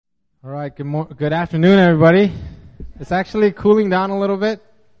All right, good afternoon, everybody. It's actually cooling down a little bit.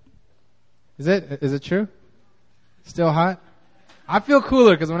 Is it true? Still hot? I feel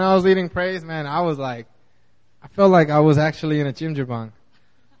cooler because when I was leading praise, man, I felt like I was actually in a jjimjilbang.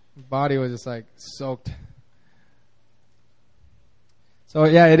 My body was just like soaked. So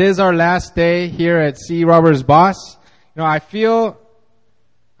yeah, it is our last day here at C. Roberts Boss. You know, I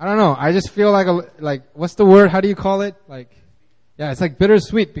just feel like what's the word? How do you call it? Yeah, it's like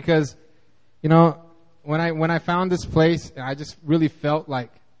bittersweet because, you know, when I found this place, I just really felt like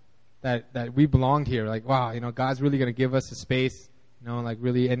that we belonged here. Like, wow, you know, God's really going to give us a space, you know, like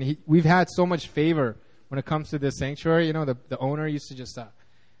really. And we've had so much favor when it comes to this sanctuary. You know, the owner used to just, you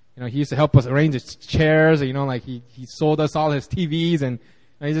know, he used to help us arrange his chairs. You know, like he sold us all his TVs, and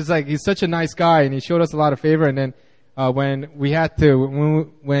he's just like, he's such a nice guy, and he showed us a lot of favor. And then when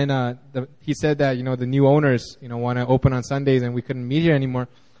he said that, you know, the new owners, you know, want to open on Sundays and we couldn't meet here anymore,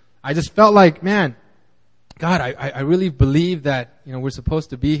 I just felt like, man, God, I really believe that, you know, we're supposed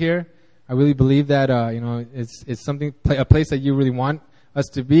to be here. I really believe that, you know, it's a place that you really want us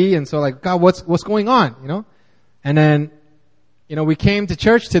to be. And so, like, God, what's going on, you know? And then, you know, we came to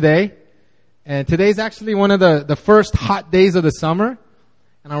church today, and today's actually one of the first hot days of the summer.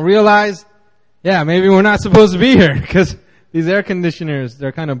 And I realized, yeah, maybe we're not supposed to be here because these air conditioners,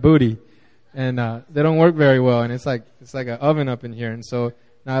 they're kind of booty, and they don't work very well, and it's like an oven up in here. And so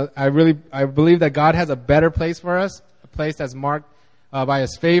now I believe that God has a better place for us, a place that's marked by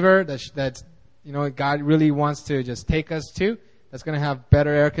His favor, that's you know, God really wants to just take us to, that's going to have better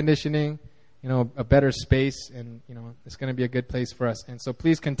air conditioning, you know, a better space, and, you know, it's going to be a good place for us. And so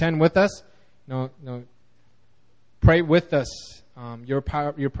please contend with us, you know, pray with us. Your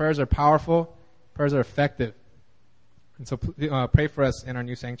prayers are powerful. Prayers are effective. And so pray for us in our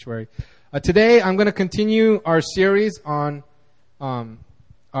new sanctuary. Today, I'm going to continue our series on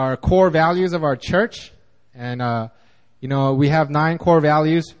our core values of our church. And, you know, we have 9 core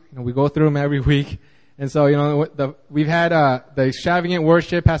values. You know, we go through them every week. And so, you know, we've had the extravagant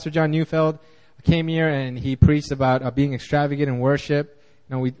worship. Pastor John Neufeld came here and he preached about being extravagant in worship.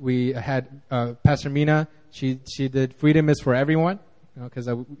 You know, we had Pastor Mina. She did freedom is for everyone. You know, because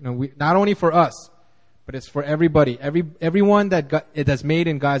you know, we not only for us, but it's for everybody, everyone that's made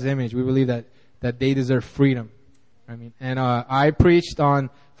in God's image. We believe that they deserve freedom. I mean, and I preached on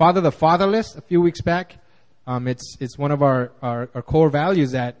Father the Fatherless a few weeks back. It's one of our core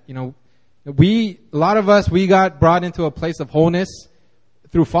values that, you know, a lot of us got brought into a place of wholeness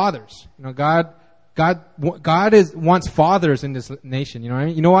through fathers. You know, God wants fathers in this nation. You know what I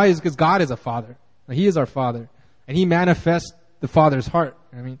mean? You know why? It's because God is a father. He is our Father, and He manifests the Father's heart.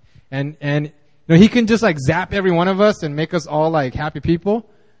 I mean, and you know, He can just like zap every one of us and make us all like happy people,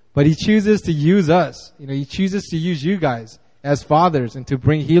 but He chooses to use us. You know, He chooses to use you guys as fathers and to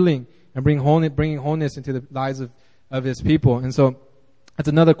bring healing and bringing wholeness into the lives of His people. And so that's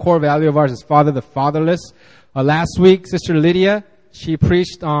another core value of ours, is Father the Fatherless. Last week, Sister Lydia, she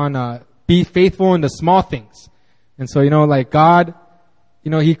preached on be faithful in the small things. And so, you know, like God,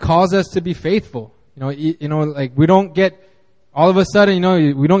 you know, He calls us to be faithful. You know, like we don't get all of a sudden, you know,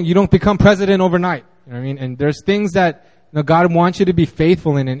 you don't become president overnight. You know what I mean? And there's things that, you know, God wants you to be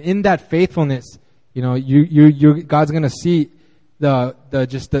faithful in, and in that faithfulness, you know, God's gonna see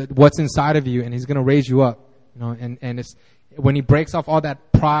the what's inside of you, and He's gonna raise you up. You know, and it's when He breaks off all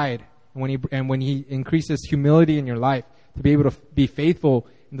that pride, and when He increases humility in your life to be able to be faithful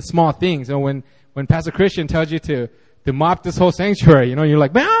in the small things. You know, when Pastor Christian tells you to mop this whole sanctuary, you know, you're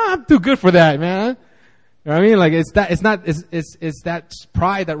like, man, I'm too good for that, man. You know what I mean? Like, it's that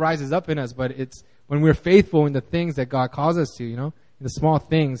pride that rises up in us, but it's when we're faithful in the things that God calls us to, you know, in the small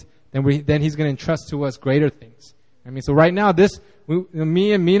things, then He's going to entrust to us greater things. I mean, so right now,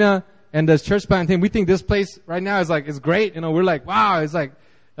 me and Mina and the church plant team, we think this place right now is great. You know, we're like, wow, there's like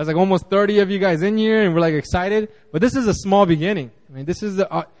almost 30 of you guys in here, and we're like excited. But this is a small beginning. I mean, this is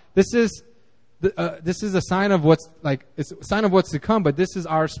a sign of what's to come, but this is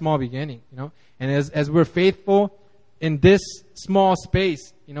our small beginning, you know. And as we're faithful in this small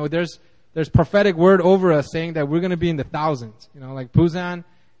space, you know, there's prophetic word over us saying that we're going to be in the thousands. You know, like Puzan, you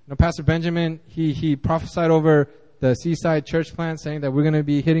know, Pastor Benjamin, he prophesied over the Seaside church plant saying that we're going to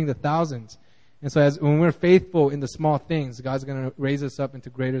be hitting the thousands. And so when we're faithful in the small things, God's going to raise us up into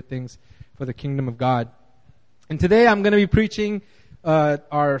greater things for the kingdom of God. And today I'm going to be preaching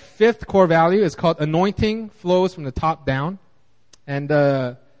our 5th core value. Is called anointing flows from the top down. And,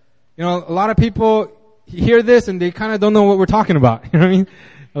 you know, a lot of people hear this and they kind of don't know what we're talking about. You know what I mean?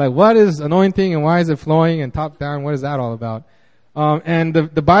 Like, what is anointing and why is it flowing, and top down? What is that all about? And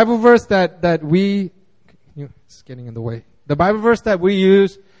the Bible verse that we, it's getting in the way. The Bible verse that we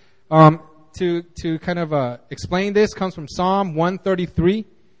use To kind of explain this comes from Psalm 133,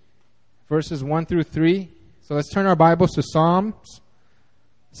 verses 1 through 3. So let's turn our Bibles to Psalms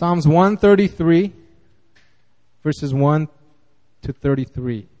 133, verses 1 to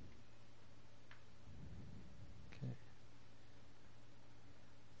 33. Okay.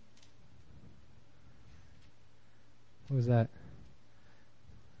 What was that?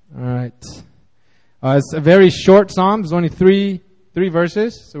 All right. It's a very short psalm. There's only three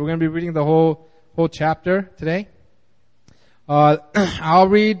verses, so we're going to be reading the whole chapter today. I'll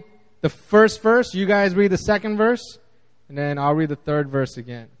read the first verse. You guys read the second verse, and then I'll read the third verse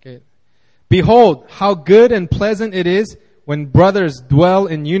again. Okay. Behold, how good and pleasant it is when brothers dwell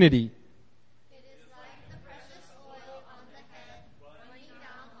in unity. It is like the precious oil on the head, running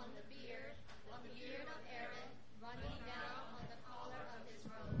down on the beard of Aaron, running down on the collar of his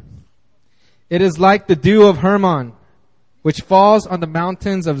robes. It is like the dew of Hermon, which falls on the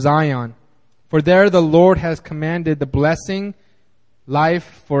mountains of Zion. For there the Lord has commanded the blessing,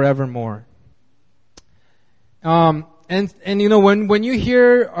 life forevermore. And you know, when you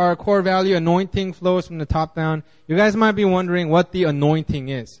hear our core value, anointing flows from the top down, you guys might be wondering what the anointing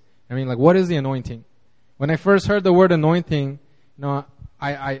is. I mean, like, what is the anointing? When I first heard the word anointing, you know,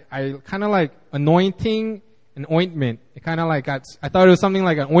 I kind of like anointing an ointment. It kind of like I thought it was something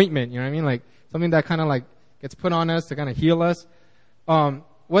like an ointment, you know what I mean? Like something that kind of like gets put on us to kind of heal us.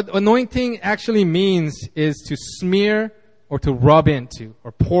 What anointing actually means is to smear or to rub into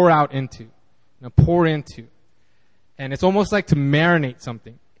or pour out into, pour into. And it's almost like to marinate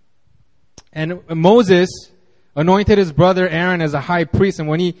something. And Moses anointed his brother Aaron as a high priest. And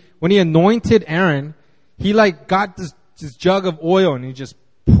when he anointed Aaron, he like got this jug of oil and he just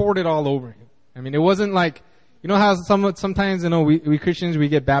poured it all over him. I mean, it wasn't like, you know how sometimes, you know, we Christians, we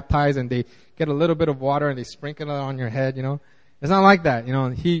get baptized and they get a little bit of water and they sprinkle it on your head, you know. It's not like that, you know.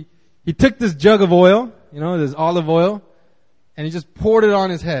 He took this jug of oil, you know, this olive oil, and he just poured it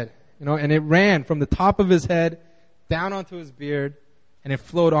on his head, you know, and it ran from the top of his head down onto his beard, and it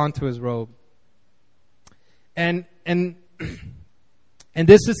flowed onto his robe. And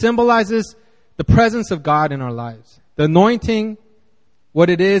this symbolizes the presence of God in our lives. The anointing, what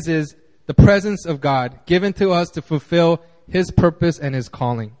it is the presence of God given to us to fulfill His purpose and His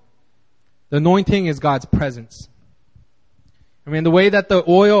calling. The anointing is God's presence. I mean, the way that the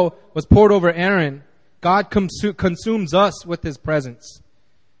oil was poured over Aaron, God consumes us with His presence.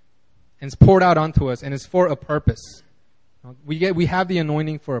 And it's poured out onto us, and it's for a purpose. We have the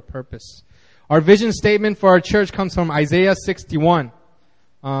anointing for a purpose. Our vision statement for our church comes from Isaiah 61.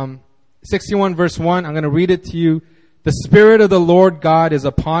 61 verse 1, I'm going to read it to you. The Spirit of the Lord God is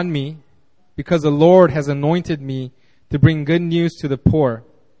upon me, because the Lord has anointed me to bring good news to the poor.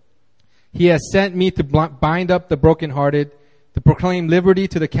 He has sent me to bind up the brokenhearted, to proclaim liberty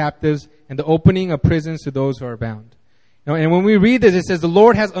to the captives, and the opening of prisons to those who are bound. You know, and when we read this, it says, the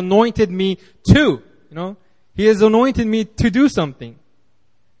Lord has anointed me to, He has anointed me to do something.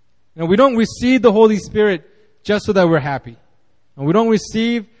 We don't receive the Holy Spirit just so that we're happy. And we don't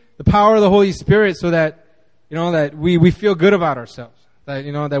receive the power of the Holy Spirit so that, that we feel good about ourselves. That,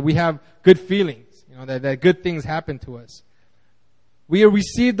 that we have good feelings. That good things happen to us. We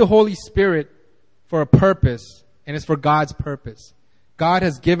receive the Holy Spirit for a purpose, and it's for God's purpose. God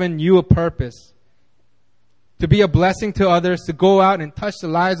has given you a purpose to be a blessing to others, to go out and touch the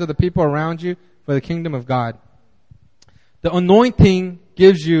lives of the people around you for the kingdom of God. The anointing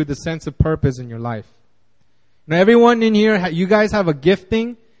gives you the sense of purpose in your life. Now, everyone in here, you guys have a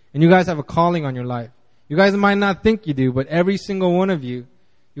gifting and you guys have a calling on your life. You guys might not think you do, but every single one of you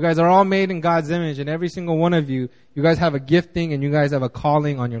guys are all made in God's image, and every single one of you guys have a gifting and you guys have a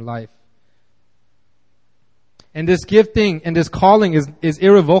calling on your life. And this gifting and this calling is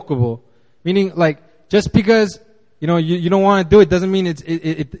irrevocable. Meaning, like, just because, you don't want to do it doesn't mean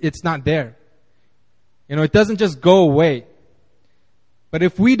it's not there. It doesn't just go away. But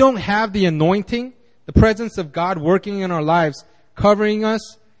if we don't have the anointing, the presence of God working in our lives, covering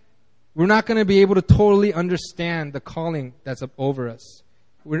us, we're not going to be able to totally understand the calling that's up over us.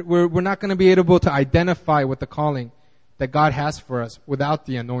 We're not going to be able to identify with the calling that God has for us without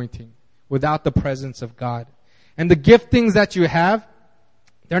the anointing, without the presence of God. And the giftings that you have,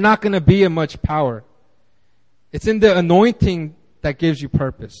 they're not going to be of much power. It's in the anointing that gives you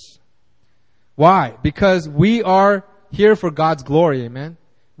purpose. Why? Because we are here for God's glory, amen?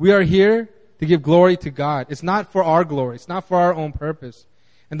 We are here to give glory to God. It's not for our glory. It's not for our own purpose.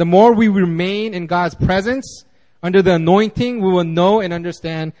 And the more we remain in God's presence, under the anointing, we will know and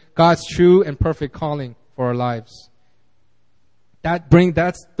understand God's true and perfect calling for our lives.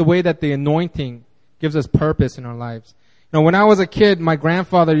 That's the way that the anointing gives us purpose in our lives. know, when I was a kid, my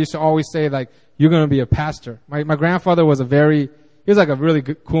grandfather used to always say, like, you're going to be a pastor. My grandfather was he was like a really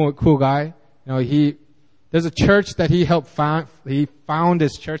good, cool guy. You know, there's a church that he helped found. He found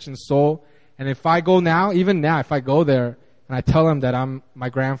his church in Seoul. And if I go now, even now, if I go there and I tell them that I'm my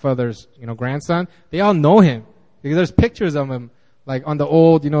grandfather's, grandson, they all know him. Because there's pictures of him, like on the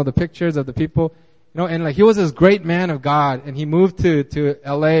old, the pictures of the people, and like he was this great man of God. And he moved to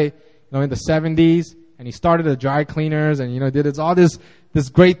LA, in the 70s, and he started the dry cleaners and, did all this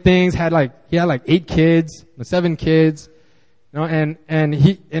great things, he had like 8 kids, 7 kids, and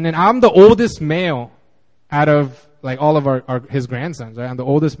then I'm the oldest male out of like all of his grandsons, right? I'm the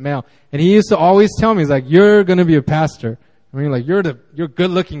oldest male. And he used to always tell me, he's like, you're going to be a pastor. I mean, like, you're a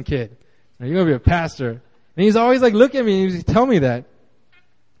good looking kid. You're going to be a pastor. And he's always like, look at me and he'd tell me that,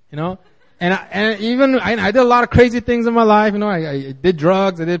 And I did a lot of crazy things in my life. I did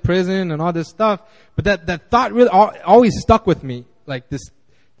drugs, I did prison and all this stuff. But that thought really always stuck with me. Like this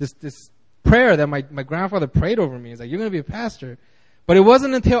prayer that my grandfather prayed over me. He's like, you're going to be a pastor. But it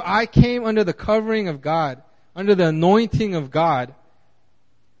wasn't until I came under the covering of God, under the anointing of God,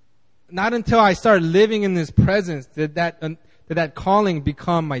 not until I started living in His presence did that calling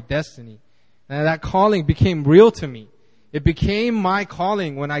become my destiny. And that calling became real to me. It became my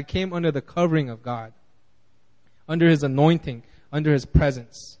calling when I came under the covering of God, under His anointing, under His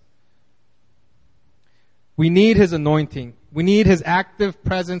presence. We need His anointing. We need His active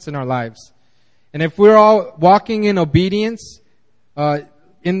presence in our lives. And if we're all walking in obedience,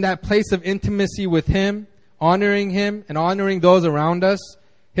 in that place of intimacy with Him, honoring Him and honoring those around us,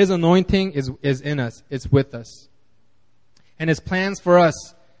 His anointing is in us. It's with us. And His plans for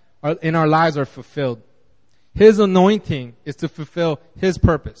us in our lives are fulfilled. His anointing is to fulfill His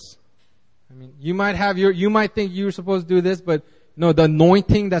purpose. I mean, you might think you're supposed to do this, but no, the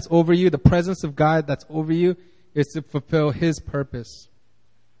anointing that's over you, the presence of God that's over you, is to fulfill His purpose.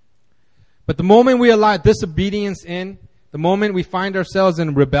 But the moment we allow disobedience in, the moment we find ourselves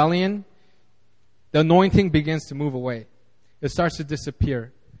in rebellion, the anointing begins to move away. It starts to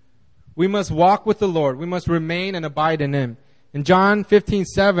disappear. We must walk with the Lord. We must remain and abide in Him. In John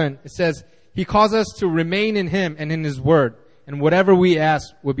 15:7, it says, He calls us to remain in Him and in His Word, and whatever we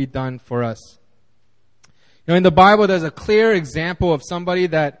ask will be done for us. In the Bible, there's a clear example of somebody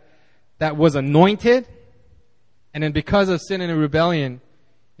that was anointed, and then because of sin and rebellion,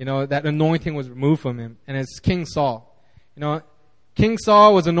 that anointing was removed from him, and it's King Saul. King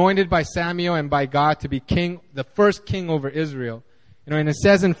Saul was anointed by Samuel and by God to be king, the first king over Israel. And it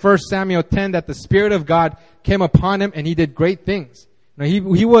says in 1 Samuel 10 that the Spirit of God came upon him and he did great things. He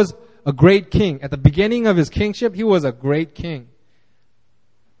was a great king. At the beginning of his kingship, he was a great king.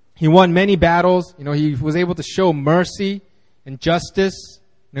 He won many battles. He was able to show mercy and justice.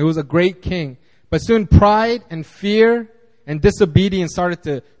 He was a great king. But soon pride and fear and disobedience started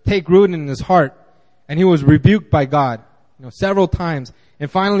to take root in his heart. And he was rebuked by God, several times. And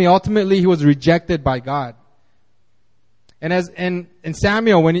finally, ultimately, he was rejected by God. And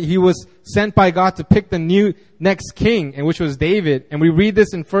Samuel, when he was sent by God to pick the next king, and which was David, and we read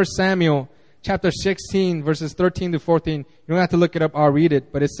this in 1 Samuel chapter 16, verses 13 to 14. You don't have to look it up, I'll read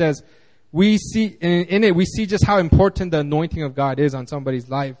it. But it says, we see just how important the anointing of God is on somebody's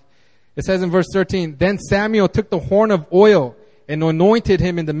life. It says in verse 13, Then Samuel took the horn of oil and anointed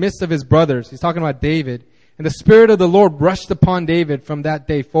him in the midst of his brothers. He's talking about David. And the Spirit of the Lord rushed upon David from that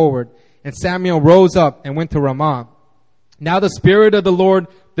day forward. And Samuel rose up and went to Ramah. Now the Spirit of the Lord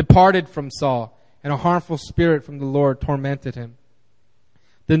departed from Saul, and a harmful spirit from the Lord tormented him.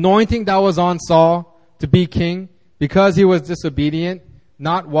 The anointing that was on Saul to be king, because he was disobedient,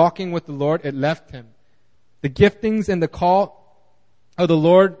 not walking with the Lord, it left him. The giftings and the call of the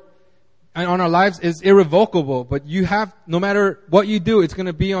Lord on our lives is irrevocable, but no matter what you do, it's going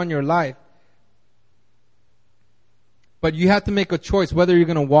to be on your life. But you have to make a choice whether you're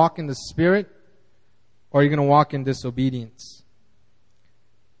going to walk in the Spirit or you're going to walk in disobedience.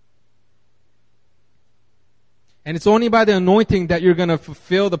 And it's only by the anointing that you're going to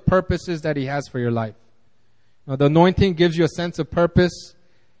fulfill the purposes that He has for your life. The anointing gives you a sense of purpose.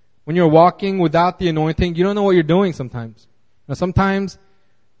 When you're walking without the anointing, you don't know what you're doing sometimes. Sometimes,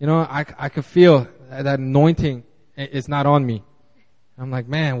 I could feel that anointing is not on me. I'm like,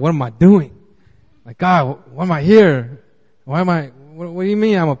 man, what am I doing? Like, God, why am I here? What do you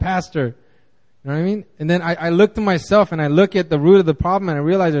mean I'm a pastor? You know what I mean? And then I look to myself and I look at the root of the problem and I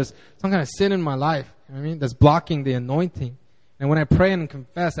realize there's some kind of sin in my life. You know what I mean? That's blocking the anointing. And when I pray and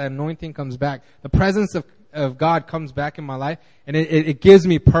confess, that anointing comes back. The presence of God comes back in my life, and it gives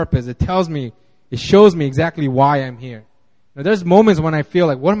me purpose. It shows me exactly why I'm here. There's moments when I feel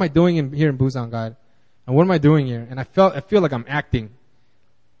like, what am I doing here in Busan, God? And what am I doing here? And I feel like I'm acting.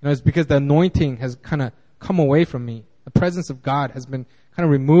 It's because the anointing has kind of come away from me. The presence of God has been kind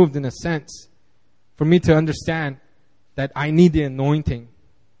of removed in a sense for me to understand that I need the anointing.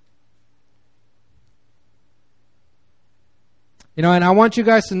 And I want you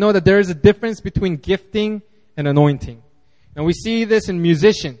guys to know that there is a difference between gifting and anointing. And we see this in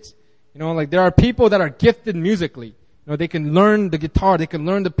musicians. Like there are people that are gifted musically. They can learn the guitar, they can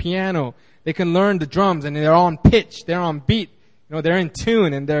learn the piano, they can learn the drums, and they're on pitch, they're on beat. They're in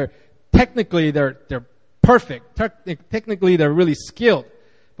tune, and they're perfect. Technically, they're really skilled.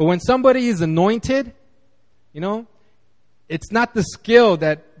 But when somebody is anointed, it's not the skill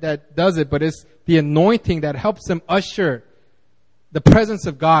that does it, but it's the anointing that helps them usher the presence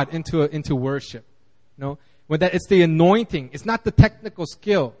of God into worship. It's the anointing. It's not the technical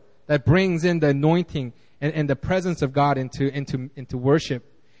skill that brings in the anointing and the presence of God into worship.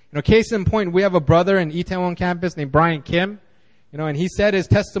 Case in point, we have a brother in Itaewon campus named Brian Kim. And he said his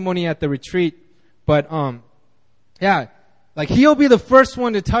testimony at the retreat. But, he'll be the first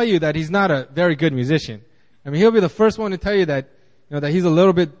one to tell you that he's not a very good musician. He'll be the first one to tell you that, that he's a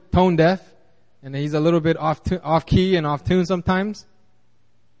little bit tone deaf and that he's a little bit off key and off tune sometimes.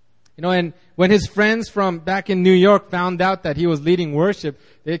 And when his friends from back in New York found out that he was leading worship,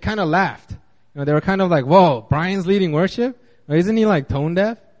 they kind of laughed. They were kind of like, whoa, Brian's leading worship? Isn't he like tone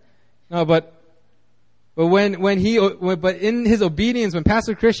deaf? No, but in his obedience, when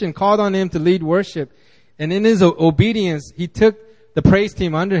Pastor Christian called on him to lead worship, and in his obedience, he took the praise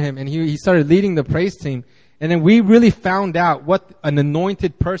team under him, and he started leading the praise team. And then we really found out what an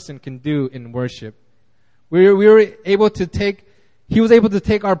anointed person can do in worship. He was able to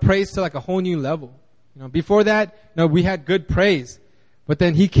take our praise to like a whole new level. Before that, we had good praise, but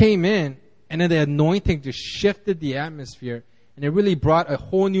then he came in, and then the anointing just shifted the atmosphere, and it really brought a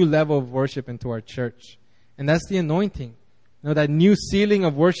whole new level of worship into our church. And that's the anointing. That new ceiling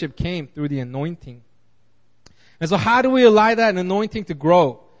of worship came through the anointing. And so how do we allow that anointing to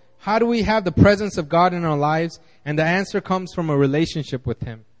grow? How do we have the presence of God in our lives? And the answer comes from a relationship with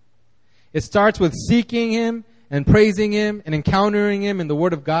Him. It starts with seeking Him and praising Him and encountering Him in the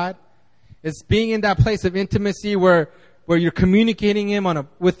Word of God. It's being in that place of intimacy where you're communicating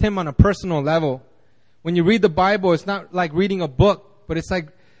with Him on a personal level. When you read the Bible, it's not like reading a book, but it's like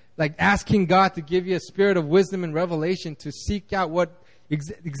asking God to give you a spirit of wisdom and revelation to seek out what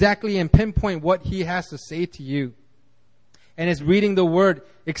exactly and pinpoint what He has to say to you. And it's reading the Word,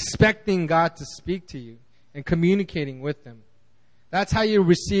 expecting God to speak to you and communicating with Him. That's how you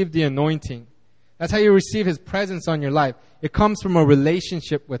receive the anointing. That's how you receive His presence on your life. It comes from a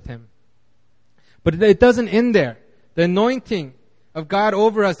relationship with Him. But it doesn't end there. The anointing of God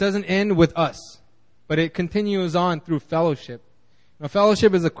over us doesn't end with us, but it continues on through fellowship. Now,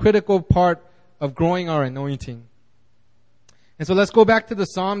 fellowship is a critical part of growing our anointing. And so let's go back to the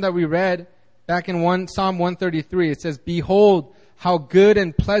psalm that we read back in Psalm 133. It says, "Behold, how good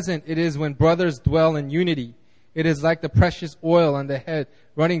and pleasant it is when brothers dwell in unity. It is like the precious oil on the head,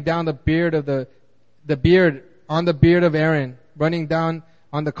 running down the beard of the beard on the beard of Aaron, running down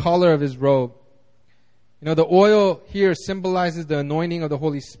on the collar of his robe." The oil here symbolizes the anointing of the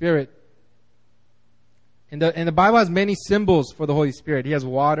Holy Spirit. And the Bible has many symbols for the Holy Spirit. He has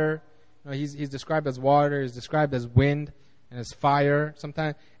water. He's described as water. He's described as wind and as fire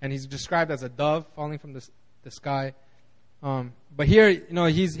sometimes. And he's described as a dove falling from the sky. But here,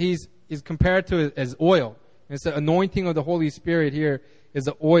 he's compared to it as oil. And it's the anointing of the Holy Spirit here is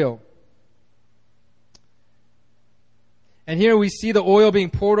the oil. And here we see the oil being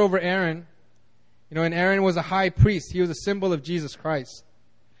poured over Aaron. And Aaron was a high priest. He was a symbol of Jesus Christ,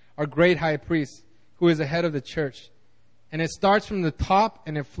 our great high priest, who is the head of the church. And it starts from the top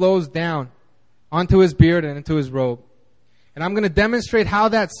and it flows down onto his beard and into his robe. And I'm going to demonstrate how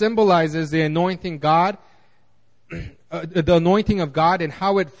that symbolizes the anointing God, the anointing of God, and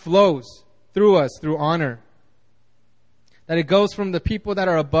how it flows through us through honor. That it goes from the people that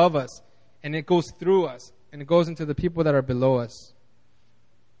are above us, and it goes through us, and it goes into the people that are below us.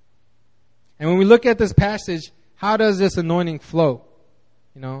 And when we look at this passage, how does this anointing flow?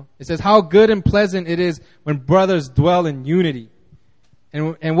 It says, how good and pleasant it is when brothers dwell in unity.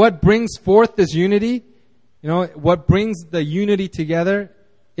 And what brings forth this unity, what brings the unity together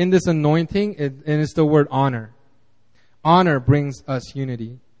in this anointing, and it's the word honor. Honor brings us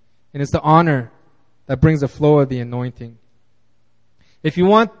unity. And it's the honor that brings the flow of the anointing. If you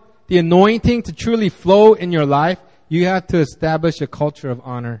want the anointing to truly flow in your life, you have to establish a culture of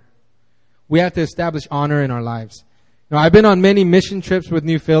honor. We have to establish honor in our lives. I've been on many mission trips with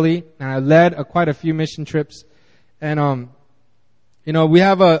New Philly, and I led quite a few mission trips. And we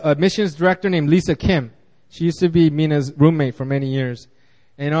have a missions director named Lisa Kim. She used to be Mina's roommate for many years.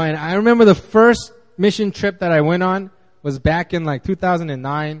 And I remember the first mission trip that I went on was back in like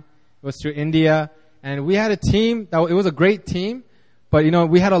 2009. It was to India. And we had a team it was a great team, but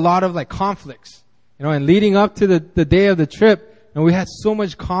we had a lot of like conflicts, and leading up to the day of the trip, and we had so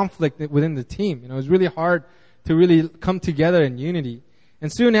much conflict within the team. It was really hard to really come together in unity.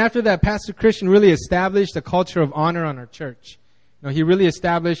 And soon after that, Pastor Christian really established a culture of honor on our church. He really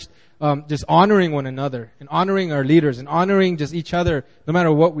established just honoring one another and honoring our leaders and honoring just each other no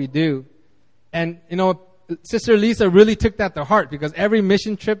matter what we do. And, Sister Lisa really took that to heart, because every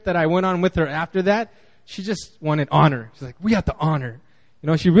mission trip that I went on with her after that, she just wanted honor. She's like, we have to honor.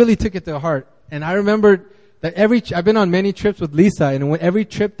 She really took it to heart. And I remember that I've been on many trips with Lisa, and every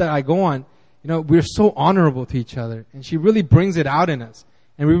trip that I go on, we're so honorable to each other. And she really brings it out in us.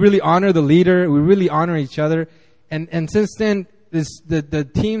 And we really honor the leader. We really honor each other. And since then, the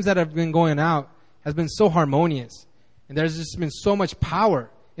teams that have been going out has been so harmonious. And there's just been so much power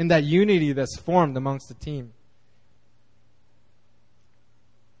in that unity that's formed amongst the team.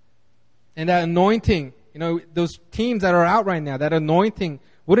 And that anointing, those teams that are out right now, that anointing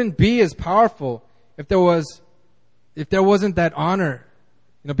wouldn't be as powerful if there wasn't that honor,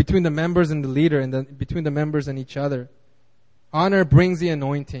 between the members and the leader, and between the members and each other. Honor brings the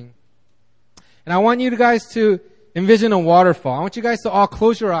anointing. And I want you guys to envision a waterfall. I want you guys to all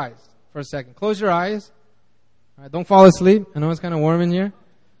close your eyes for a second. Close your eyes. All right, don't fall asleep. I know it's kind of warm in here.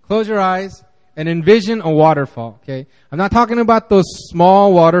 Close your eyes and envision a waterfall, okay? I'm not talking about those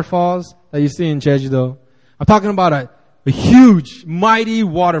small waterfalls that you see in Jeju-do. I'm talking about a huge, mighty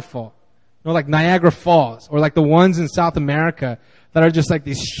waterfall. Like Niagara Falls, or like the ones in South America that are just like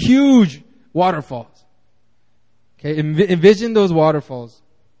these huge waterfalls. Okay, envision those waterfalls.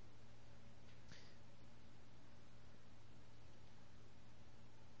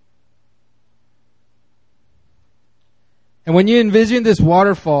 And when you envision this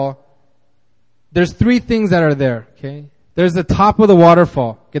waterfall, there's three things that are there, okay? There's the top of the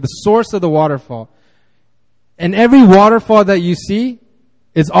waterfall, okay, the source of the waterfall. And every waterfall that you see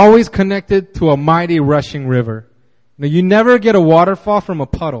is always connected to a mighty rushing river. You never get a waterfall from a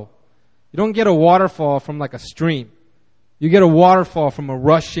puddle. You don't get a waterfall from like a stream. You get a waterfall from a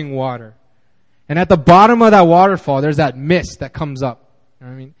rushing water. And at the bottom of that waterfall, there's that mist that comes up. You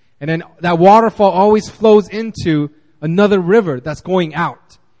know what I mean? And then that waterfall always flows into another river that's going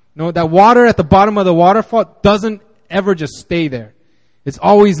out. That water at the bottom of the waterfall doesn't ever just stay there. It's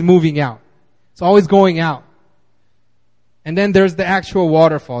always moving out. It's always going out. And then there's the actual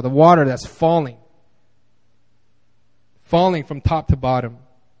waterfall, the water that's falling from top to bottom.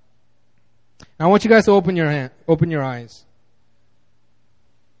 Now I want you guys to open your eyes.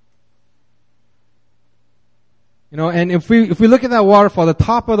 And if we look at that waterfall, the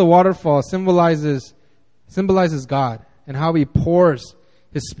top of the waterfall symbolizes God and how He pours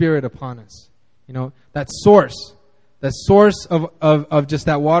His Spirit upon us. That source of just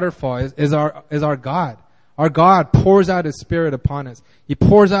that waterfall is our God. Our God pours out His Spirit upon us. He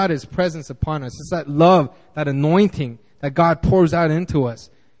pours out His presence upon us. It's that love, that anointing that God pours out into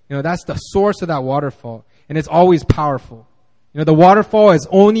us. That's the source of that waterfall. And it's always powerful. The waterfall is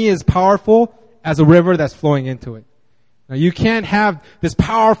only as powerful as a river that's flowing into it. Now, you can't have this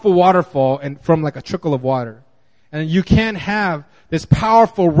powerful waterfall from like a trickle of water. And you can't have this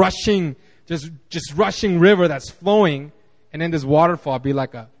powerful rushing, just rushing river that's flowing, and then this waterfall be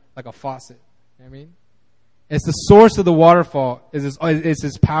like a faucet. You know what I mean? It's the source of the waterfall is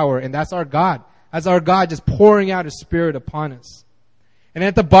His power, and that's our God. That's our God just pouring out His Spirit upon us. And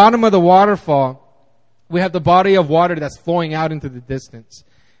at the bottom of the waterfall, we have the body of water that's flowing out into the distance.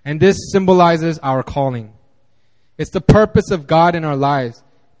 And this symbolizes our calling. It's the purpose of God in our lives.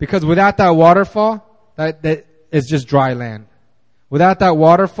 Because without that waterfall, that is just dry land. Without that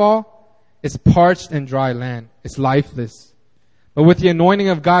waterfall, it's parched and dry land. It's lifeless. But with the anointing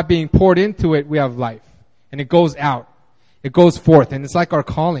of God being poured into it, we have life. And it goes out. It goes forth. And it's like our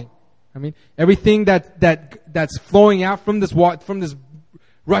calling. I mean, everything that's flowing out from this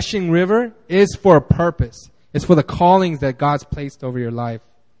rushing river is for a purpose. It's for the callings that God's placed over your life.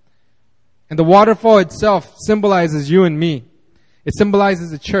 And the waterfall itself symbolizes you and me. It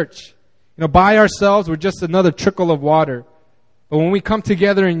symbolizes the church. By ourselves, we're just another trickle of water. But when we come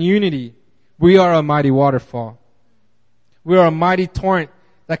together in unity, we are a mighty waterfall. We are a mighty torrent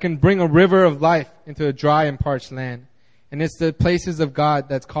that can bring a river of life into a dry and parched land. And it's the places of God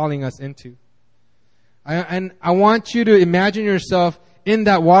that's calling us into. And I want you to imagine yourself in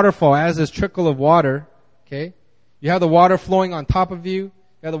that waterfall as this trickle of water. Okay? You have the water flowing on top of you.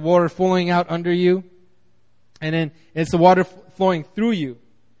 You have the water flowing out under you. And then it's the water flowing through you.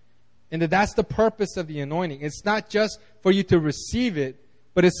 And that's the purpose of the anointing. It's not just for you to receive it,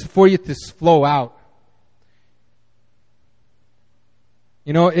 but it's for you to flow out.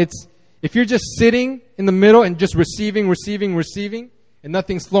 You know, if you're just sitting in the middle and just receiving, and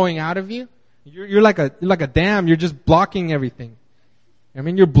nothing's flowing out of you, you're like a dam. You're just blocking everything. I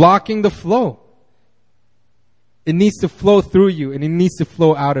mean, you're blocking the flow. It needs to flow through you, and it needs to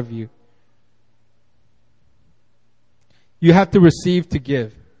flow out of you. You have to receive to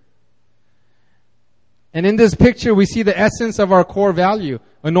give. And in this picture, we see the essence of our core value.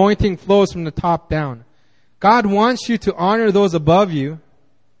 Anointing flows from the top down. God wants you to honor those above you,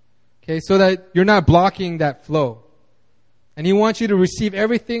 okay, so that you're not blocking that flow. And He wants you to receive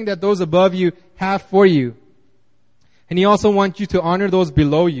everything that those above you have for you. And He also wants you to honor those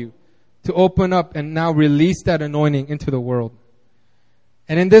below you, to open up and now release that anointing into the world.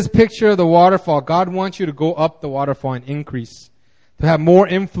 And in this picture of the waterfall, God wants you to go up the waterfall and increase, to have more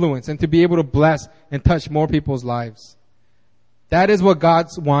influence and to be able to bless and touch more people's lives. That is what God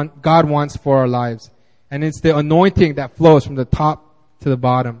wants for our lives. And it's the anointing that flows from the top to the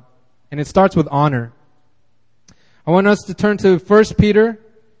bottom. And it starts with honor. I want us to turn to 1 Peter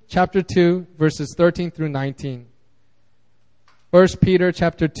chapter 2, verses 13 through 19. 1 Peter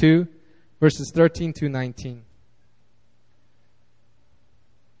chapter 2, verses 13 to 19.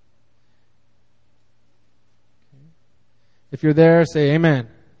 If you're there, say amen.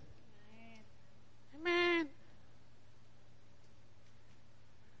 Amen.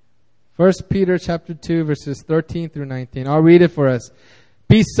 1 Peter chapter 2, verses 13 through 19. I'll read it for us.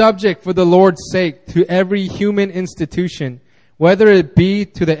 Be subject for the Lord's sake to every human institution, whether it be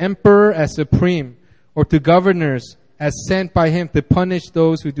to the emperor as supreme, or to governors as sent by him to punish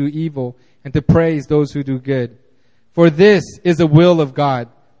those who do evil and to praise those who do good. For this is the will of God,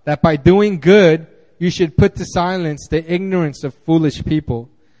 that by doing good you should put to silence the ignorance of foolish people.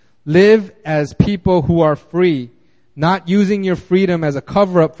 Live as people who are free, not using your freedom as a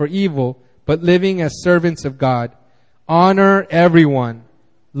cover-up for evil, but living as servants of God. Honor everyone.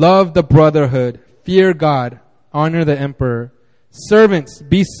 Love the brotherhood. Fear God. Honor the emperor. Servants,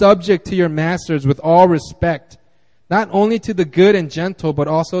 be subject to your masters with all respect, not only to the good and gentle, but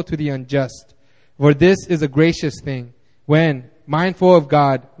also to the unjust. For this is a gracious thing, when, mindful of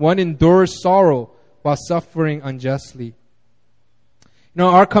God, one endures sorrow while suffering unjustly. You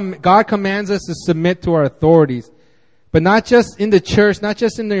know, God commands us to submit to our authorities, but not just in the church, not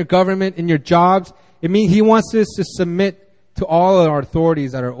just in your government, in your jobs. It means He wants us to submit to all of our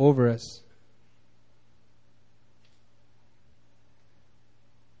authorities that are over us.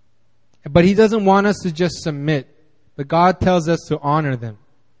 But He doesn't want us to just submit, but God tells us to honor them.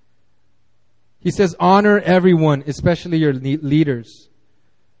 He says, honor everyone, especially your leaders.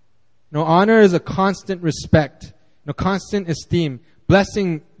 No, honor is a constant respect, no, constant esteem,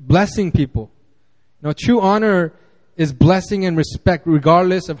 blessing people. No, true honor is blessing and respect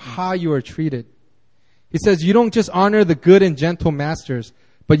regardless of how you are treated. He says you don't just honor the good and gentle masters,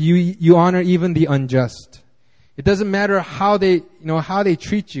 but you honor even the unjust. It doesn't matter how they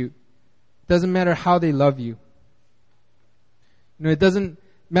treat you. It doesn't matter how they love you. You know, it doesn't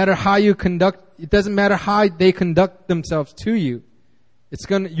matter how it doesn't matter how they conduct themselves to you.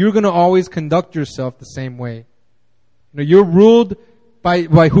 You're gonna always conduct yourself the same way. You know, you're ruled by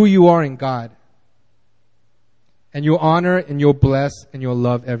who you are in God. And you'll honor and you'll bless and you'll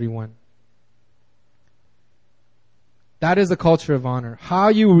love everyone. That is a culture of honor. How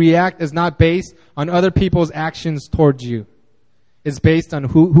you react is not based on other people's actions towards you. It's based on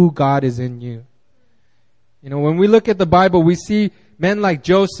who God is in you. You know, when we look at the Bible, we see men like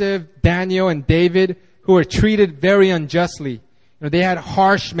Joseph, Daniel, and David who were treated very unjustly. You know, they had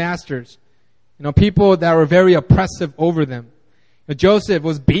harsh masters. You know, people that were very oppressive over them. You know, Joseph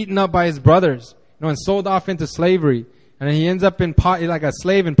was beaten up by his brothers, you know, and sold off into slavery. And then he ends up like a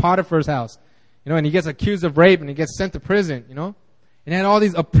slave in Potiphar's house. You know, and he gets accused of rape and he gets sent to prison, you know. And he had all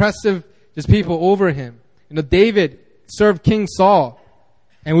these oppressive just people over him. You know, David served King Saul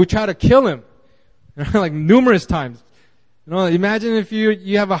and we try to kill him, you know, like numerous times. You know, imagine if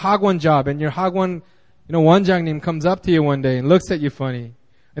you have a Hagwon job and your Hagwon, you know, wanjangnim comes up to you one day and looks at you funny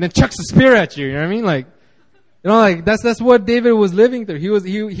and then chucks a spear at you, you know what I mean? Like, you know, like that's what David was living through.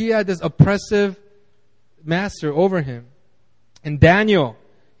 He had this oppressive master over him. And Daniel,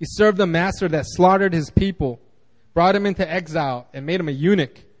 he served a master that slaughtered his people, brought him into exile, and made him a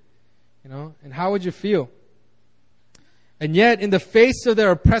eunuch. You know, and how would you feel? And yet, in the face of their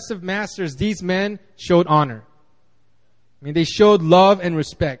oppressive masters, these men showed honor. I mean, they showed love and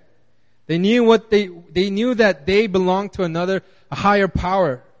respect. They knew they knew that they belonged to a higher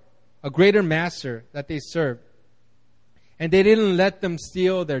power, a greater master that they served. And they didn't let them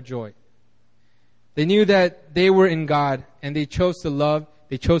steal their joy. They knew that they were in God, and they chose to love,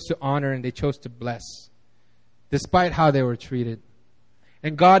 they chose to honor, and they chose to bless, despite how they were treated.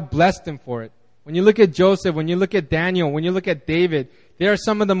 And God blessed them for it. When you look at Joseph, when you look at Daniel, when you look at David, they are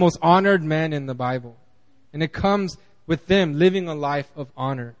some of the most honored men in the Bible. And it comes with them living a life of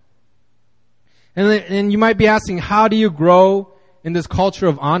honor. And you might be asking, how do you grow in this culture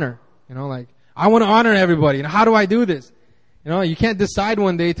of honor? Like, I want to honor everybody. And how do I do this? You can't decide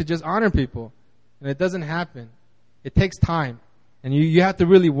one day to just honor people. And it doesn't happen. It takes time. And you have to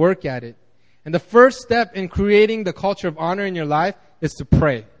really work at it. And the first step in creating the culture of honor in your life is to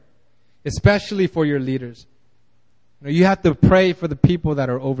pray. Especially for your leaders. You have to pray for the people that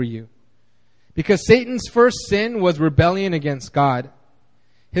are over you. Because Satan's first sin was rebellion against God.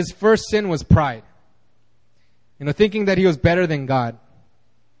 His first sin was pride. Thinking that he was better than God.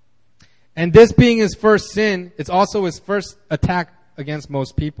 And this being his first sin, it's also his first attack against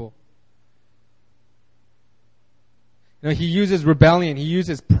most people. He uses rebellion. He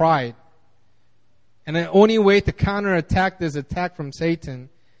uses pride. And the only way to counterattack this attack from Satan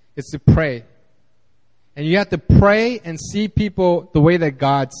is to pray. And you have to pray and see people the way that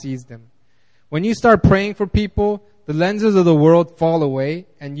God sees them. When you start praying for people, the lenses of the world fall away,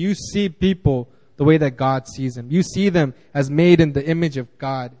 and you see people the way that God sees them. You see them as made in the image of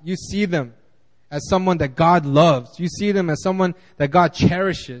God. You see them as someone that God loves. You see them as someone that God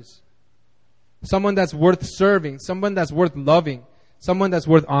cherishes. Someone that's worth serving. Someone that's worth loving. Someone that's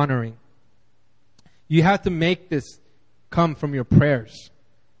worth honoring. You have to make this come from your prayers.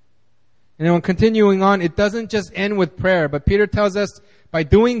 And then continuing on, it doesn't just end with prayer, but Peter tells us, by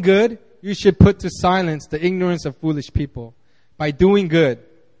doing good, you should put to silence the ignorance of foolish people. By doing good.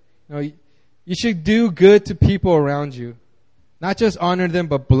 You should do good to people around you. Not just honor them,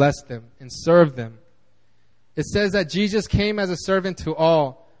 but bless them and serve them. It says that Jesus came as a servant to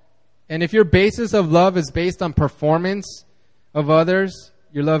all. And if your basis of love is based on performance of others,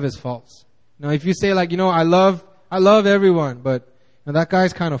 your love is false. If you say like, I love everyone, but that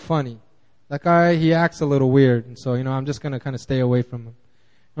guy's kind of funny. That guy, he acts a little weird. And so, I'm just going to kind of stay away from him.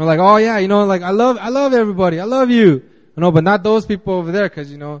 Like, oh yeah, like I love everybody. I love you. But not those people over there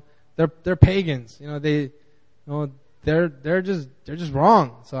because, they're pagans. They're just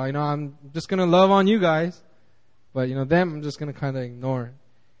wrong. So, I'm just going to love on you guys. But, them I'm just going to kind of ignore.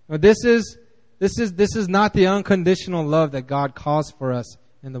 This is not the unconditional love that God calls for us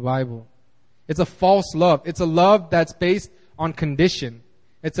in the Bible. It's a false love. It's a love that's based on condition.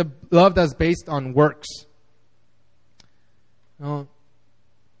 It's a love that's based on works.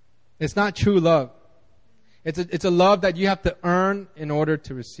 It's not true love. It's a love that you have to earn in order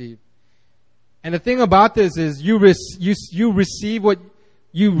to receive. And the thing about this is you receive what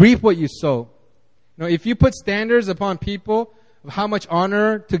you reap what you sow. If you put standards upon people of how much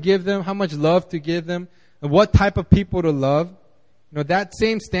honor to give them, how much love to give them, and what type of people to love, that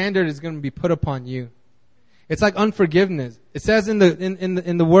same standard is going to be put upon you. It's like unforgiveness. It says in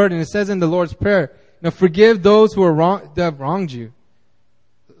the word, and it says in the Lord's Prayer, forgive those who that have wronged you,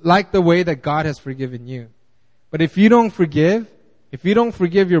 like the way that God has forgiven you. But if you don't forgive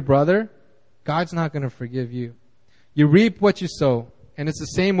your brother, God's not going to forgive you. You reap what you sow, and it's the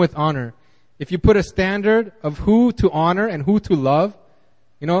same with honor. If you put a standard of who to honor and who to love,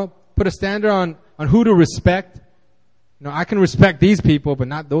 put a standard on who to respect. I can respect these people, but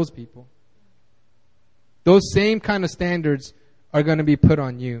not those people. Those same kind of standards are going to be put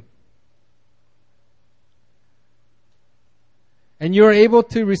on you. And you're able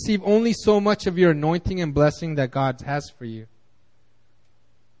to receive only so much of your anointing and blessing that God has for you.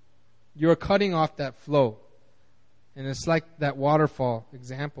 You're cutting off that flow. And it's like that waterfall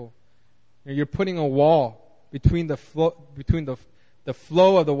example. You're putting a wall between the flow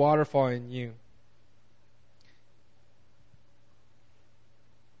of the waterfall and you.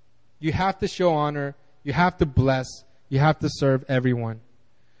 You have to show honor. You have to bless. You have to serve everyone.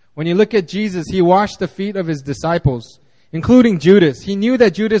 When you look at Jesus, he washed the feet of his disciples, including Judas. He knew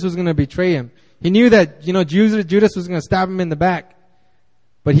that Judas was going to betray him. He knew that, Judas was going to stab him in the back.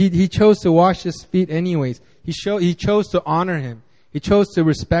 But he chose to wash his feet anyways. He chose to honor him. He chose to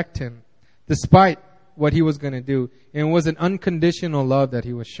respect him, despite what he was going to do. And it was an unconditional love that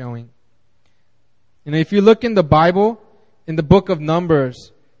he was showing. If you look in the Bible, in the book of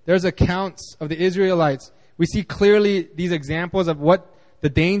Numbers, there's accounts of the Israelites. We see clearly these examples of what the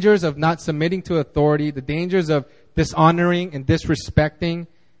dangers of not submitting to authority, the dangers of dishonoring and disrespecting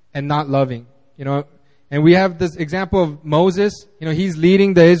and not loving. And we have this example of Moses. He's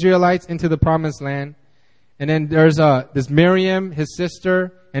leading the Israelites into the promised land. And then there's this Miriam, his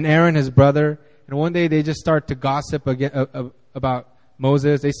sister, and Aaron, his brother. And one day they just start to gossip again about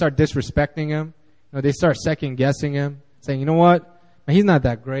Moses. They start disrespecting him. They start second guessing him, saying, you know what? Man, he's not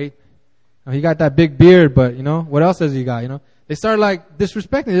that great. He got that big beard, but what else has he got? They start like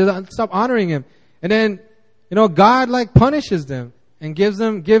disrespecting. They stop honoring him. And then, God like punishes them and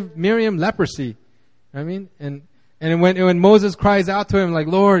give Miriam leprosy. I mean, and when Moses cries out to him, like,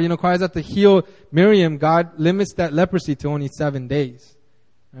 Lord, cries out to heal Miriam, God limits that leprosy to only 7 days.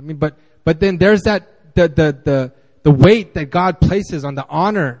 I mean, but then there's that, the weight that God places on the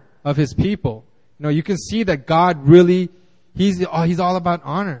honor of his people. You can see that God really, he's all about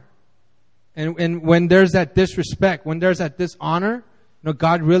honor. And when there's that disrespect, when there's that dishonor,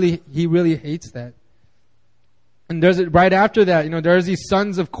 God really hates that. And right after that, there's these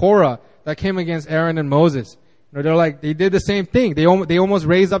sons of Korah that came against Aaron and Moses. They did the same thing. They almost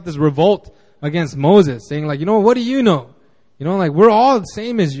raised up this revolt against Moses, saying like, what do you know? We're all the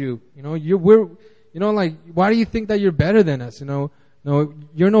same as you. Why do you think that you're better than us? No,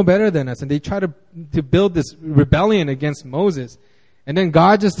 you're no better than us. And they try to build this rebellion against Moses. And then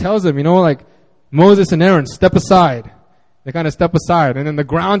God just tells them, Moses and Aaron, step aside. They kind of step aside. And then the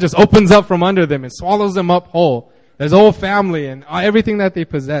ground just opens up from under them and swallows them up whole. Their whole family and everything that they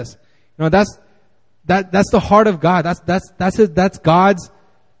possess. That's the heart of God. That's God's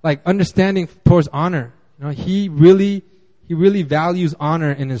understanding towards honor. He really values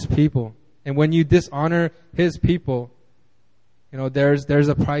honor in his people. And when you dishonor his people, there's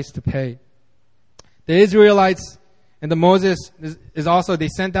a price to pay. The Israelites and the Moses is also, they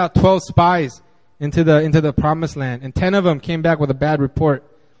sent out 12 spies into the promised land, and 10 of them came back with a bad report.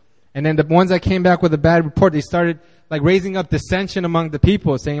 And then the ones that came back with a bad report, they started raising up dissension among the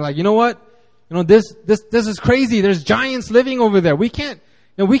people, saying you know what? This is crazy. There's giants living over there. We can't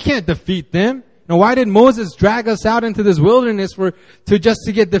defeat them. Why did Moses drag us out into this wilderness to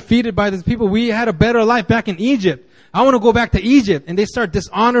get defeated by these people? We had a better life back in Egypt. I want to go back to Egypt. And they start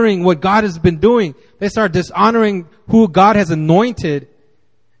dishonoring what God has been doing. They start dishonoring who God has anointed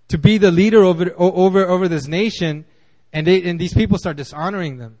to be the leader over this nation. And these people start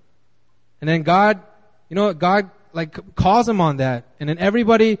dishonoring them. And then God calls them on that. And then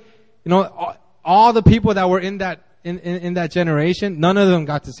everybody, all the people that were in that generation, none of them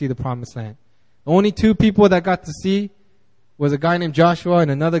got to see the promised land. The only 2 people that got to see was a guy named Joshua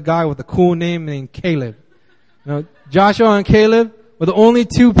and another guy with a cool name named Caleb. Joshua and Caleb were the only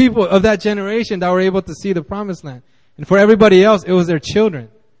 2 people of that generation that were able to see the promised land. And for everybody else, it was their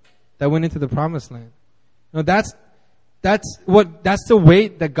children that went into the promised land. That's the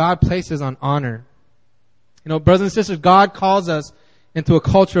weight that God places on honor. Brothers and sisters, God calls us into a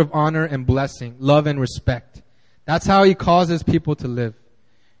culture of honor and blessing, love and respect. That's how he calls his people to live.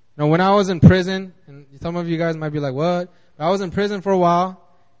 When I was in prison, and some of you guys might be like, what? I was in prison for a while,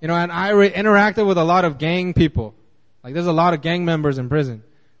 and I interacted with a lot of gang people. There's a lot of gang members in prison.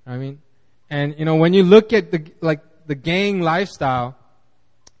 I mean, and when you look at the gang lifestyle,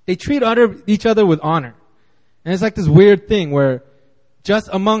 they treat each other with honor. And it's this weird thing where just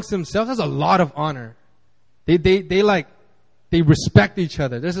amongst themselves, there's a lot of honor. They respect each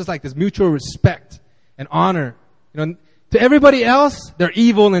other. There's just this mutual respect and honor. To everybody else, they're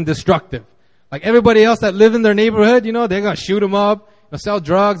evil and destructive. Everybody else that live in their neighborhood, they're going to shoot them up, sell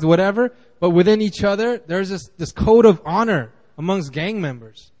drugs, whatever. But within each other, there's this code of honor amongst gang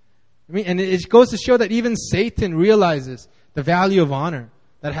members. And it goes to show that even Satan realizes the value of honor,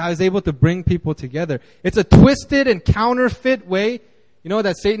 that how he's able to bring people together. It's a twisted and counterfeit way,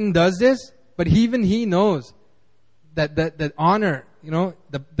 that Satan does this, but even he knows that honor,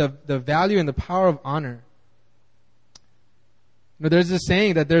 the value and the power of honor. There's this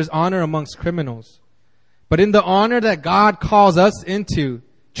saying that there's honor amongst criminals. But in the honor that God calls us into,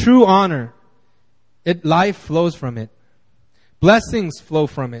 true honor, life flows from it. Blessings flow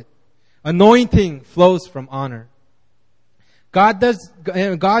from it. Anointing flows from honor. God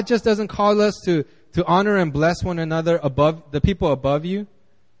just doesn't call us to honor and bless one another above the people above you.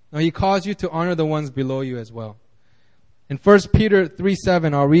 No, he calls you to honor the ones below you as well. In 1 Peter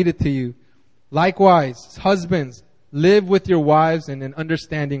 3:7, I'll read it to you. Likewise, husbands, live with your wives in an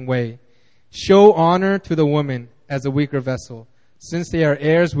understanding way. Show honor to the woman as a weaker vessel, since they are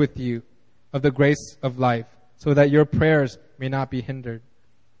heirs with you of the grace of life, so that your prayers may not be hindered.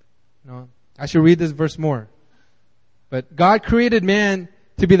 I should read this verse more. But God created man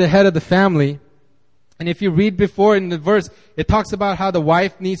to be the head of the family. And if you read before in the verse, it talks about how the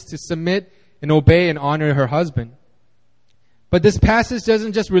wife needs to submit and obey and honor her husband. But this passage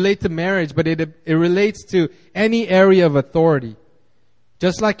doesn't just relate to marriage, but it relates to any area of authority.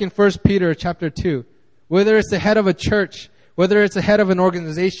 Just like in 1 Peter chapter 2, whether it's the head of a church whether it's a head of an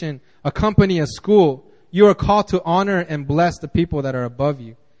organization, a company, a school, you are called to honor and bless the people that are above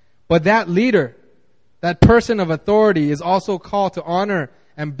you. But that leader, that person of authority, is also called to honor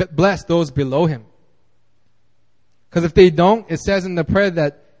and bless those below him. Because if they don't, it says in the prayer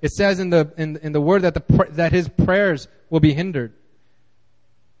that it says in the word that his prayers will be hindered.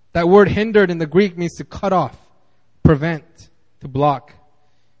 That word hindered in the Greek means to cut off, prevent, to block.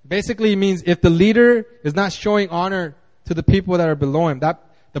 Basically, it means if the leader is not showing honor to the people that are below him, that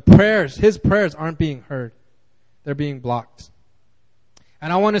his prayers aren't being heard. They're being blocked.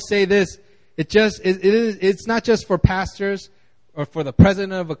 And I want to say this, it's not just for pastors or for the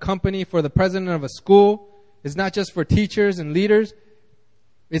president of a company, for the president of a school. It's not just for teachers and leaders.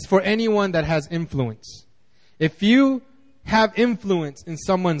 It's for anyone that has influence. If you have influence in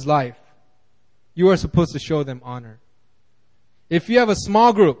someone's life, you are supposed to show them honor. If you have a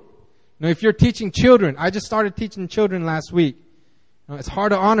small group, if you're teaching children, I just started teaching children last week. It's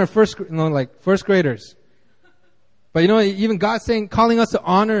hard to honor first graders. But even God's calling us to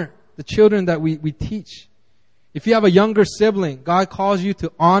honor the children that we teach. If you have a younger sibling, God calls you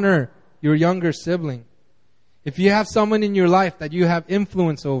to honor your younger sibling. If you have someone in your life that you have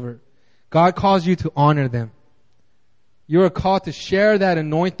influence over, God calls you to honor them. You are called to share that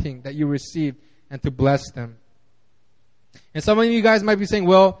anointing that you received and to bless them. And some of you guys might be saying,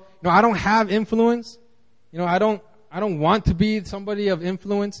 well, I don't have influence. I don't want to be somebody of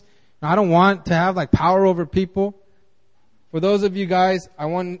influence. I don't want to have power over people. For those of you guys, I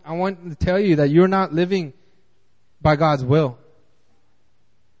want to tell you that you're not living by God's will.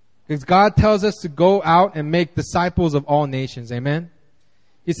 Because God tells us to go out and make disciples of all nations. Amen?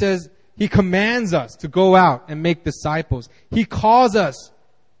 He says, He commands us to go out and make disciples. He calls us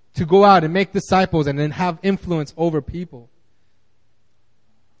to go out and make disciples and then have influence over people.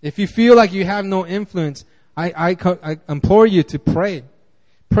 If you feel like you have no influence, I implore you to pray.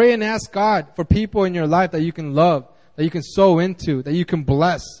 Pray and ask God for people in your life that you can love, that you can sow into, that you can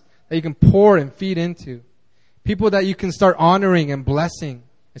bless, that you can pour and feed into. People that you can start honoring and blessing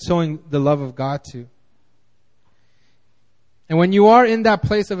and showing the love of God to. And when you are in that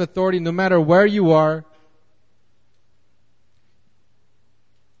place of authority, no matter where you are,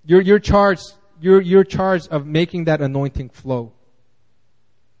 you're charged of making that anointing flow.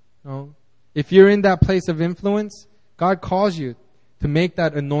 If you're in that place of influence, God calls you to make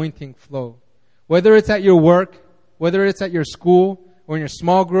that anointing flow. Whether it's at your work, whether it's at your school, or in your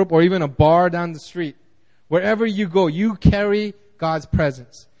small group, or even a bar down the street. Wherever you go, you carry God's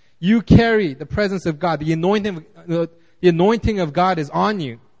presence. You carry the presence of God. The anointing of God is on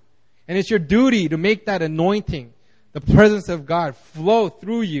you. And it's your duty to make that anointing, the presence of God, flow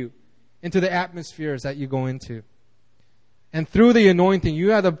through you into the atmospheres that you go into. And through the anointing, you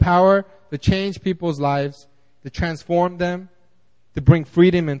have the power to change people's lives, to transform them, to bring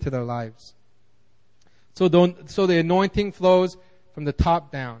freedom into their lives. So the anointing flows from the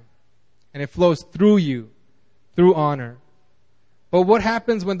top down. And it flows through you, through honor. But what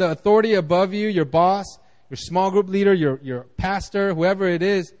happens when the authority above you, your boss, your small group leader, your pastor, whoever it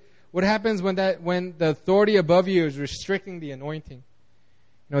is, what happens when the authority above you is restricting the anointing?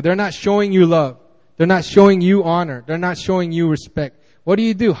 They're not showing you love. They're not showing you honor. They're not showing you respect. What do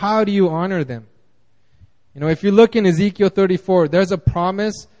you do? How do you honor them? If you look in Ezekiel 34, there's a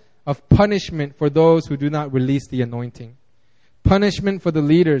promise of punishment for those who do not release the anointing. Punishment for the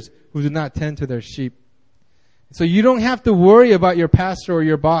leaders who do not tend to their sheep. So you don't have to worry about your pastor or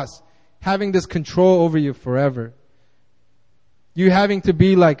your boss having this control over you forever. You having to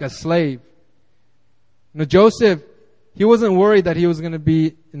be like a slave. Joseph, he wasn't worried that he was going to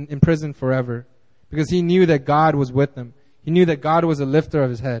be in prison forever because he knew that God was with him. He knew that God was a lifter of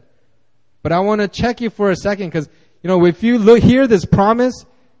his head. But I want to check you for a second because, if you hear this promise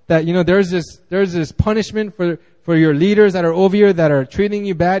that, there's this punishment for your leaders that are over you, that are treating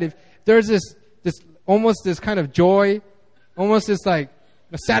you bad, if there's this almost this kind of joy, almost this a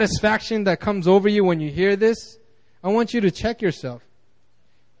satisfaction that comes over you when you hear this, I want you to check yourself.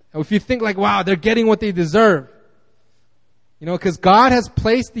 If you think wow, they're getting what they deserve. Because God has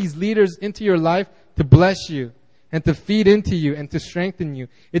placed these leaders into your life to bless you and to feed into you and to strengthen you.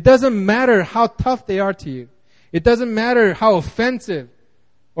 It doesn't matter how tough they are to you. It doesn't matter how offensive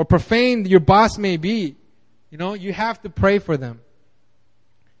or profane your boss may be. You have to pray for them.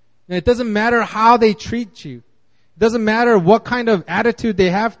 And it doesn't matter how they treat you. It doesn't matter what kind of attitude they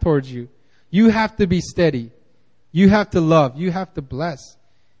have towards you. You have to be steady. You have to love. You have to bless.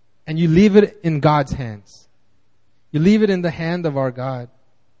 And you leave it in God's hands. You leave it in the hand of our God.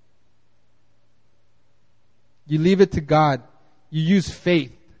 You leave it to God. You use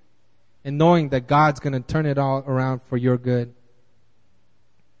faith. and knowing that God's going to turn it all around for your good.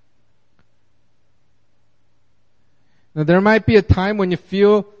 Now, there might be a time when you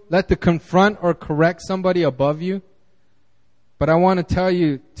feel led to confront or correct somebody above you. But I want to tell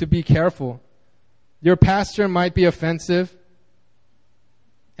you to be careful. Your pastor might be offensive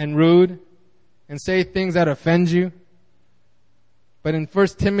and rude and say things that offend you. But in 1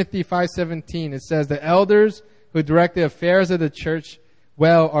 Timothy 5:17, it says, the elders who direct the affairs of the church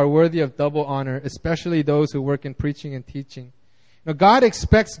well are worthy of double honor, especially those who work in preaching and teaching. Now, God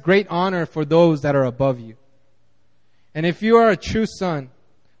expects great honor for those that are above you. And if you are a true son,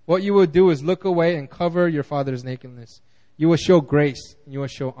 what you will do is look away and cover your father's nakedness. You will show grace and you will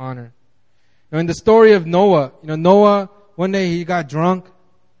show honor. Now, in the story of Noah, Noah, one day he got drunk.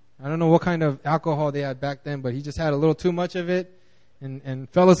 I don't know what kind of alcohol they had back then, but he just had a little too much of it and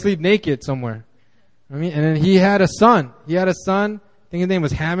fell asleep naked somewhere. And then he had a son. I think his name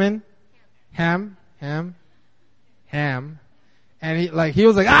was Ham. And he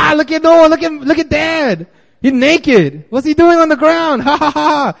was like, look at Noah, look at Dad. He's naked. What's he doing on the ground? Ha ha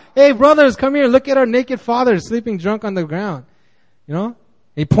ha. Hey brothers, come here. Look at our naked father sleeping drunk on the ground.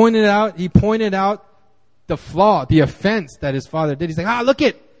 He pointed out the flaw, the offense that his father did. He's like, look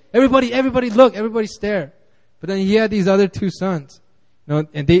it. Everybody look, everybody stare. But then he had these other two sons,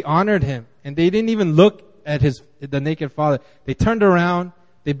 and they honored him. And they didn't even look at the naked father. They turned around.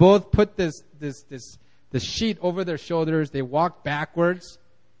 They both put this sheet over their shoulders. They walked backwards.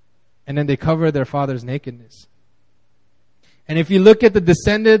 And then they covered their father's nakedness. And if you look at the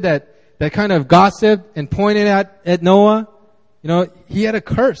descendant that kind of gossiped and pointed at Noah, he had a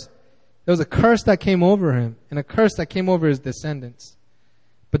curse. There was a curse that came over him and a curse that came over his descendants.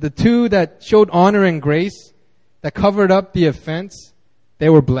 But the two that showed honor and grace, that covered up the offense, they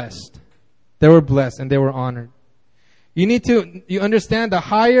were blessed. They were blessed and they were honored. You understand, the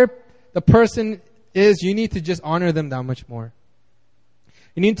higher the person is, you need to just honor them that much more.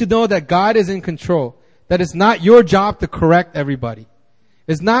 You need to know that God is in control. That it's not your job to correct everybody.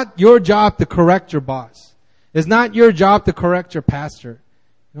 It's not your job to correct your boss. It's not your job to correct your pastor.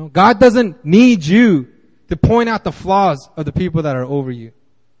 God doesn't need you to point out the flaws of the people that are over you.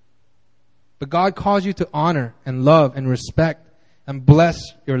 But God calls you to honor and love and respect and bless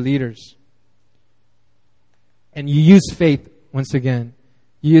your leaders. And you use faith once again.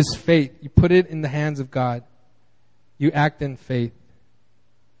 You use faith. You put it in the hands of God. You act in faith.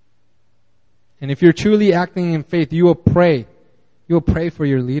 And if you're truly acting in faith, you will pray. You will pray for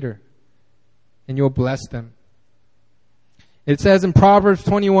your leader. And you will bless them. It says in Proverbs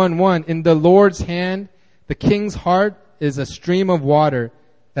 21:1, in the Lord's hand, the king's heart is a stream of water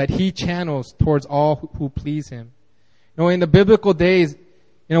that he channels towards all who please him. In the biblical days,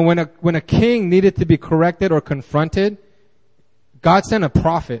 when a king needed to be corrected or confronted, God sent a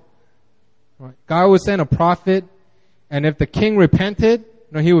prophet. God would send a prophet, and if the king repented,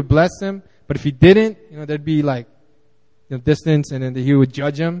 he would bless him. But if he didn't, there'd be distance, and then he would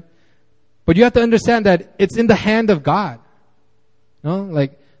judge him. But you have to understand that it's in the hand of God.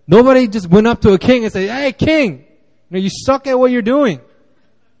 Nobody just went up to a king and said, hey, king, you suck at what you're doing.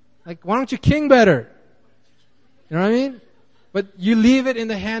 Why don't you king better? You know what I mean? But you leave it in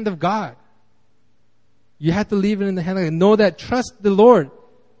the hand of God. You have to leave it in the hand of God. Know that, trust the Lord,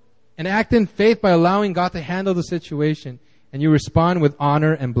 and act in faith by allowing God to handle the situation. And you respond with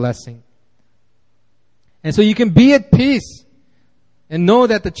honor and blessing. And so you can be at peace and know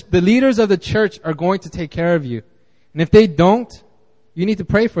that the leaders of the church are going to take care of you. And if they don't, you need to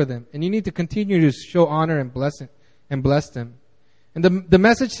pray for them. And you need to continue to show honor and bless them. And the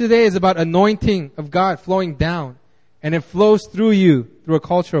message today is about anointing of God flowing down. And it flows through you, through a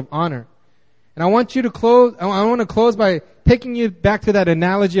culture of honor. And I want to close by taking you back to that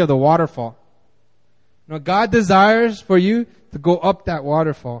analogy of the waterfall. God desires for you to go up that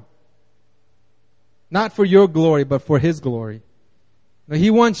waterfall. Not for your glory, but for His glory. He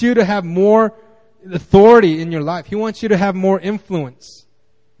wants you to have more authority in your life. He wants you to have more influence.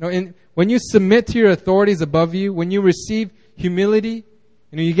 When you submit to your authorities above you, when you receive humility,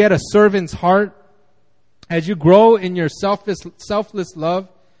 you get a servant's heart. As you grow in your selfless love,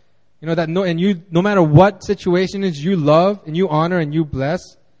 no matter what situation is, you love and you honor and you bless.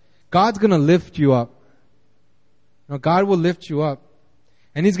 God's gonna lift you up. God will lift you up.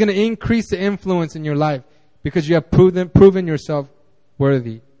 And He's going to increase the influence in your life because you have proven yourself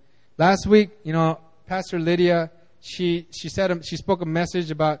worthy. Last week, Pastor Lydia, she spoke a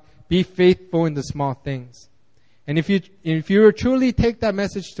message about be faithful in the small things. And if you truly take that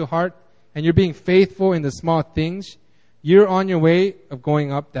message to heart and you're being faithful in the small things, you're on your way of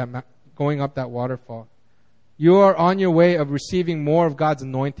going up that waterfall. you are on your way of receiving more of God's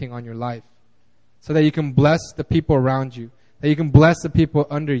anointing on your life so that you can bless the people around you, that you can bless the people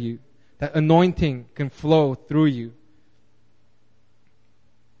under you, that anointing can flow through you.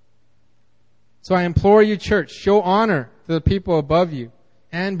 So I implore you, church, show honor to the people above you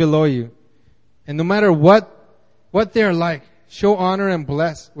and below you. And no matter what they're like, show honor and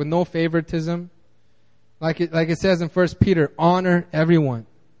bless with no favoritism. Like it says in 1 Peter, honor everyone.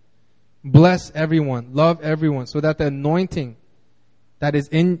 Bless everyone. Love everyone. So that the anointing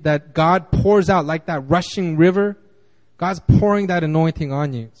that God pours out like that rushing river, God's pouring that anointing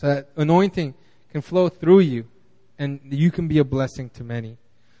on you. So that anointing can flow through you and you can be a blessing to many.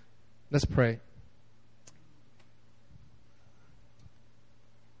 Let's pray.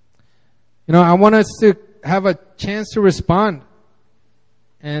 I want us to have a chance to respond.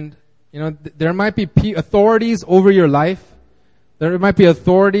 And, there might be authorities over your life. There might be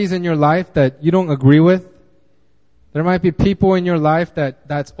authorities in your life that you don't agree with. There might be people in your life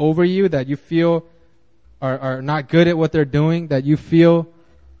that's over you, that you feel are not good at what they're doing, that you feel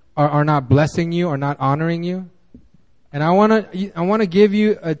are not blessing you or not honoring you. And I want to give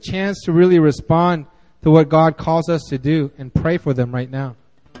you a chance to really respond to what God calls us to do and pray for them right now.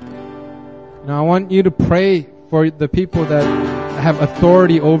 Now, I want you to pray for the people that have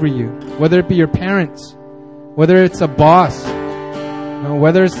authority over you, whether it be your parents, whether it's a boss,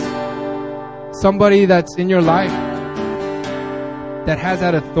 whether it's somebody that's in your life that has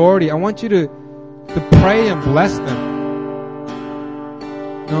that authority. I want you to pray and bless them.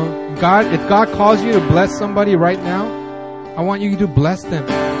 If God calls you to bless somebody right now, I want you to bless them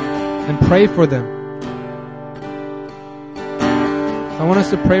and pray for them. I want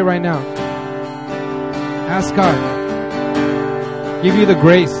us to pray right now. Ask God, give you the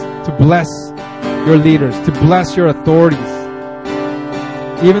grace to bless your leaders, to bless your authorities.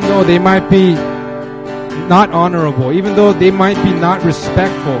 Even though they might be not honorable, even though they might be not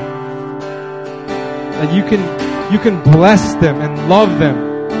respectful, that you can bless them and love them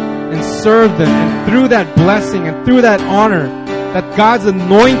and serve them. And through that blessing and through that honor, that God's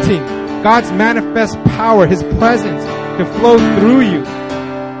anointing, God's manifest power, His presence can flow through you.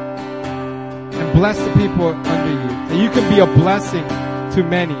 Bless the people under you. That you can be a blessing to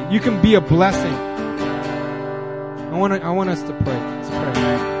many. You can be a blessing. I want us to pray. Let's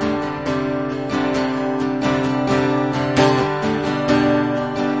pray.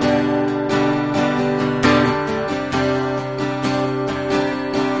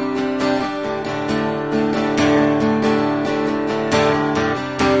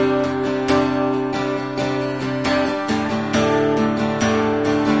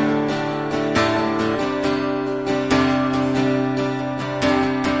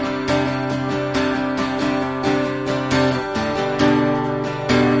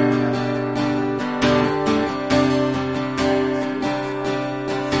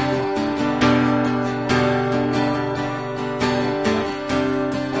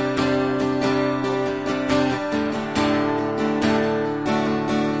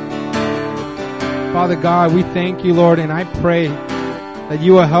 Father God, we thank you, Lord, and I pray that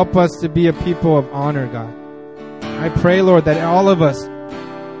you will help us to be a people of honor, God. I pray, Lord, that all of us,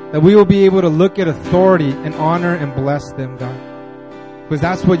 that we will be able to look at authority and honor and bless them, God. Because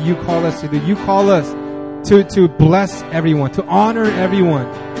that's what you call us to do. You call us to bless everyone, to honor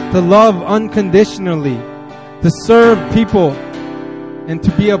everyone, to love unconditionally, to serve people, and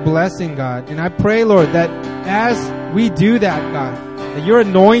to be a blessing, God. And I pray, Lord, that as we do that, God, that your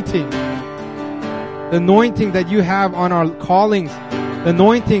anointing, the anointing that you have on our callings, the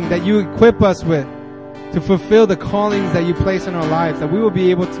anointing that you equip us with to fulfill the callings that you place in our lives, that we will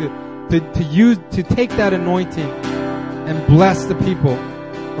be able to take that anointing and bless the people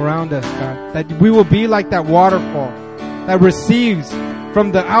around us, God. That we will be like that waterfall that receives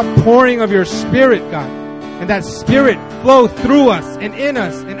from the outpouring of your Spirit, God. And that Spirit flow through us and in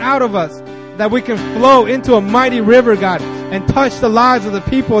us and out of us, that we can flow into a mighty river, God, and touch the lives of the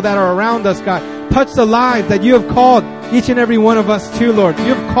people that are around us, God. Touch the lives that you have called each and every one of us to, Lord.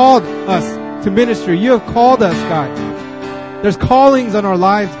 You have called us to ministry. You have called us, God. There's callings on our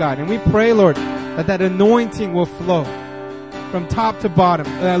lives, God. And we pray, Lord, that anointing will flow from top to bottom.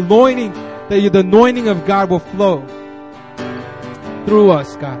 The anointing of God will flow through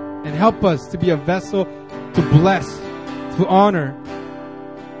us, God. And help us to be a vessel to bless, to honor,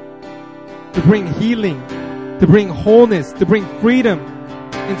 to bring healing, to bring wholeness, to bring freedom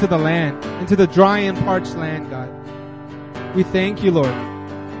into the land, into the dry and parched land, God. We thank you, Lord.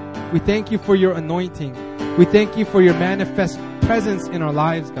 We thank you for your anointing. We thank you for your manifest presence in our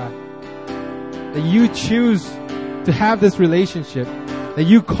lives, God. That you choose to have this relationship, that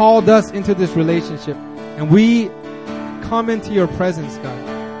you called us into this relationship, And we come into your presence,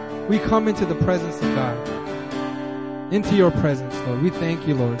 God. We come into the presence of God. Into your presence, Lord. We thank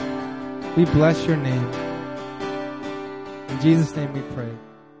you, Lord. We bless your name. In Jesus' name we pray.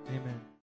 Amen.